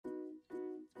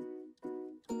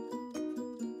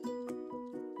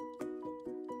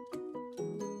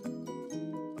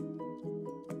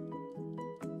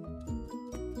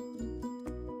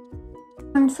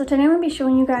So today I'm going to be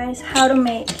showing you guys how to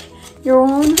make your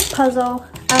own puzzle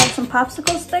out of some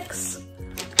popsicle sticks,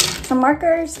 some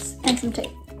markers, and some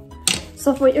tape.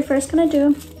 So what you're first going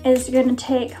to do is you're going to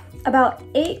take about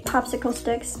 8 popsicle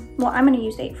sticks. Well, I'm going to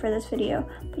use 8 for this video,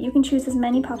 but you can choose as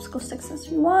many popsicle sticks as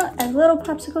you want, as little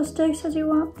popsicle sticks as you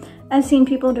want. I've seen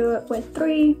people do it with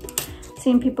 3,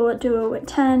 seen people do it with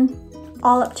 10,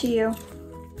 all up to you.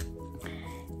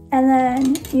 And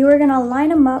then you are going to line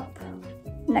them up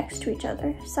next to each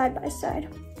other, side by side.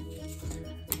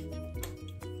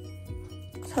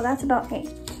 So that's about 8.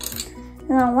 And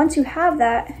then once you have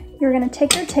that, you're going to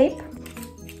take your tape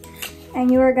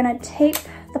and you are going to tape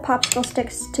the popsicle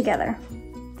sticks together.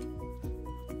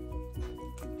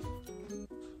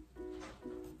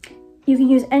 You can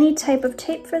use any type of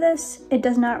tape for this. It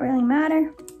does not really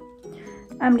matter.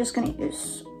 I'm just going to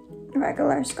use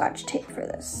regular Scotch tape for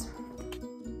this.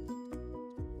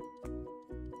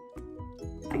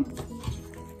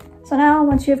 So now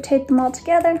once you have taped them all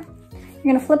together, you're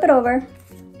going to flip it over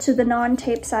to the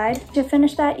non-tape side. To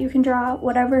finish that, you can draw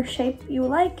whatever shape you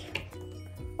like,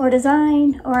 or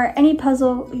design, or any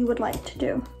puzzle you would like to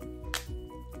do.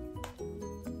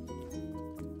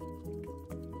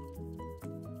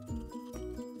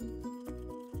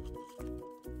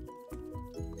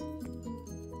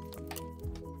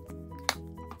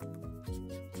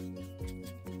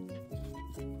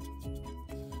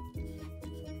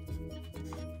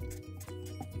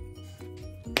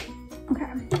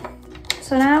 Okay,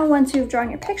 so now once you've drawn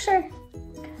your picture,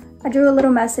 I drew a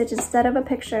little message instead of a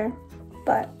picture,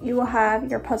 but you will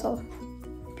have your puzzle.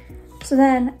 So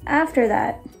then after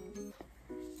that,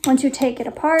 once you take it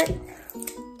apart,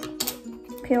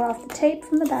 peel off the tape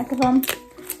from the back of them,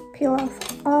 peel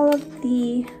off all of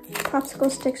the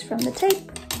popsicle sticks from the tape.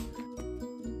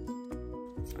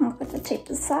 I'll put the tape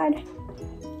to the side.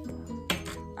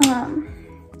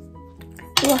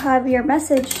 You will have your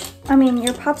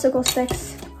your popsicle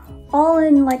sticks all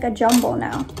in like a jumble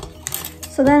now.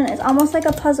 So then it's almost like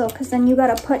a puzzle, because then you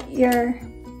gotta put your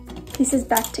pieces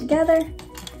back together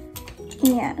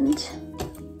and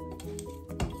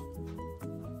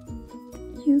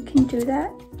you can do that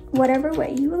whatever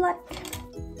way you like.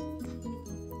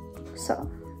 So,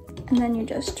 and then you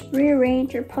just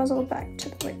rearrange your puzzle back to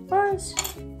the way it was.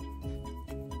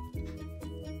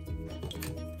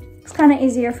 It's kind of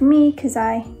easier for me because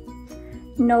I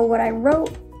know what I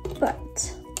wrote,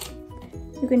 but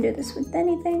you can do this with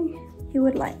anything you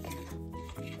would like.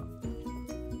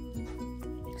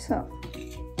 So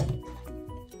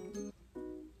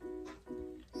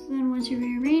then once you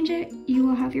rearrange it, you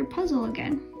will have your puzzle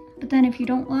again. But then if you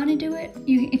don't want to do it,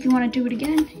 if you want to do it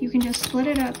again, you can just split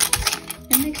it up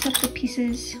and mix up the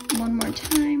pieces one more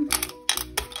time.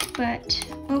 But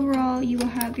overall, you will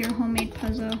have your homemade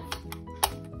puzzle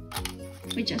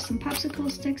with just some popsicle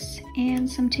sticks and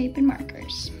some tape and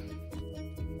markers.